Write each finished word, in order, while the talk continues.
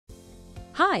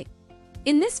Hi!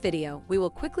 In this video, we will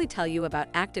quickly tell you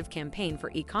about ActiveCampaign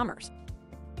for e-commerce.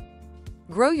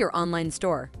 Grow your online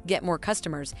store, get more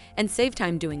customers, and save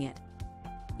time doing it.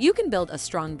 You can build a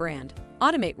strong brand,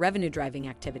 automate revenue-driving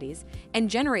activities, and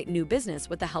generate new business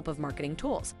with the help of marketing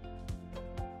tools.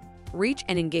 Reach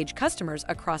and engage customers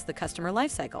across the customer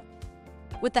lifecycle.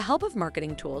 With the help of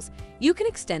marketing tools, you can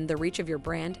extend the reach of your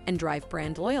brand and drive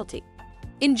brand loyalty.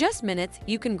 In just minutes,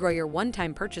 you can grow your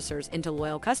one-time purchasers into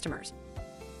loyal customers.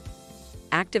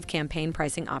 ActiveCampaign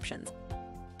pricing options.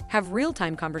 Have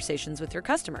real-time conversations with your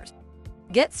customers.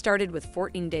 Get started with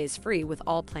 14 days free with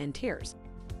all planned tiers.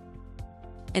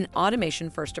 An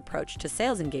automation-first approach to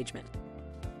sales engagement.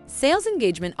 Sales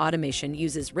engagement automation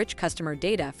uses rich customer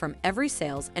data from every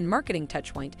sales and marketing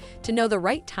touchpoint to know the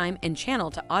right time and channel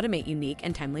to automate unique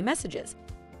and timely messages.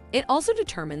 It also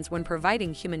determines when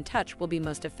providing human touch will be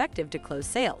most effective to close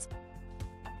sales.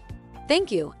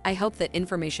 Thank you. I hope that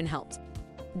information helps.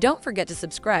 Don't forget to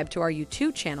subscribe to our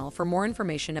YouTube channel for more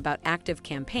information about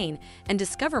ActiveCampaign and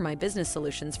discover my business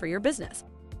solutions for your business.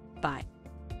 Bye.